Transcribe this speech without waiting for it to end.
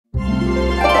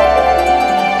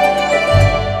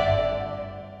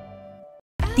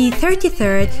The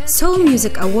 33rd Seoul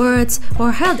Music Awards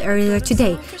were held earlier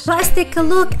today. Let's take a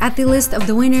look at the list of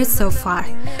the winners so far.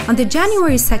 On the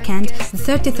January 2nd, the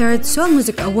 33rd Seoul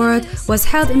Music Award was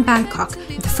held in Bangkok.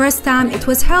 The first time it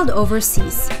was held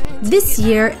overseas. This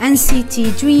year,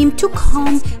 NCT Dream took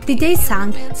home the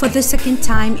Daesang for the second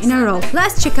time in a row.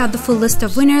 Let's check out the full list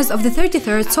of winners of the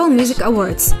 33rd Seoul Music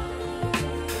Awards.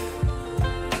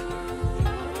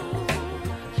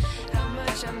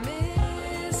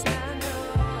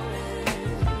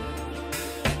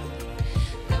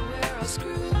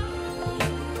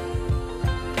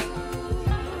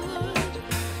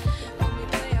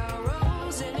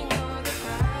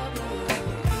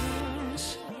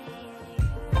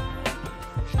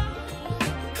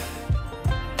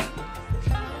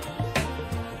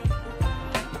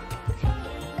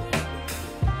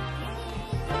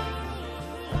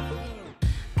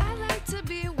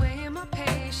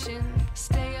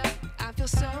 Stay up, I feel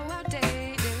so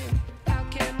outdated. How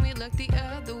can we look the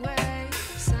other way?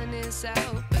 Sun is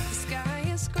out, but the sky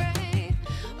is gray.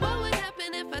 What would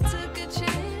happen if I took a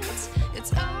chance?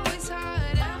 It's always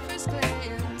hard at first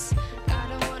glance. I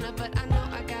don't wanna, but I know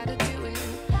I gotta do it.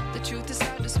 The truth is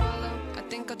hard to swallow, I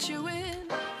think I'll chew it.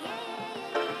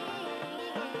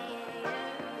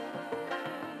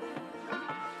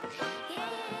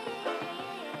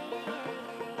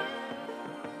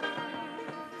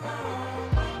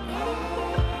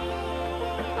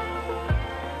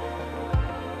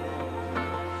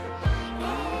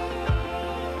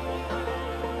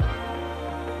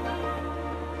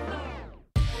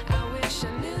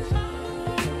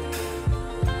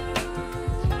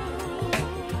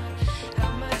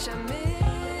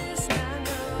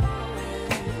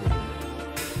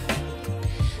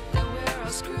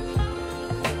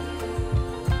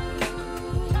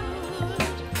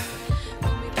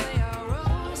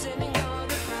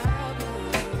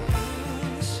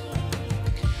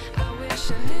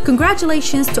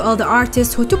 Congratulations to all the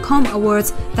artists who took home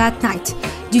awards that night.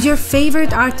 Did your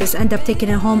favorite artist end up taking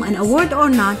home an award or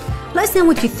not? Let us know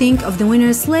what you think of the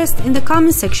winners list in the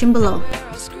comment section below.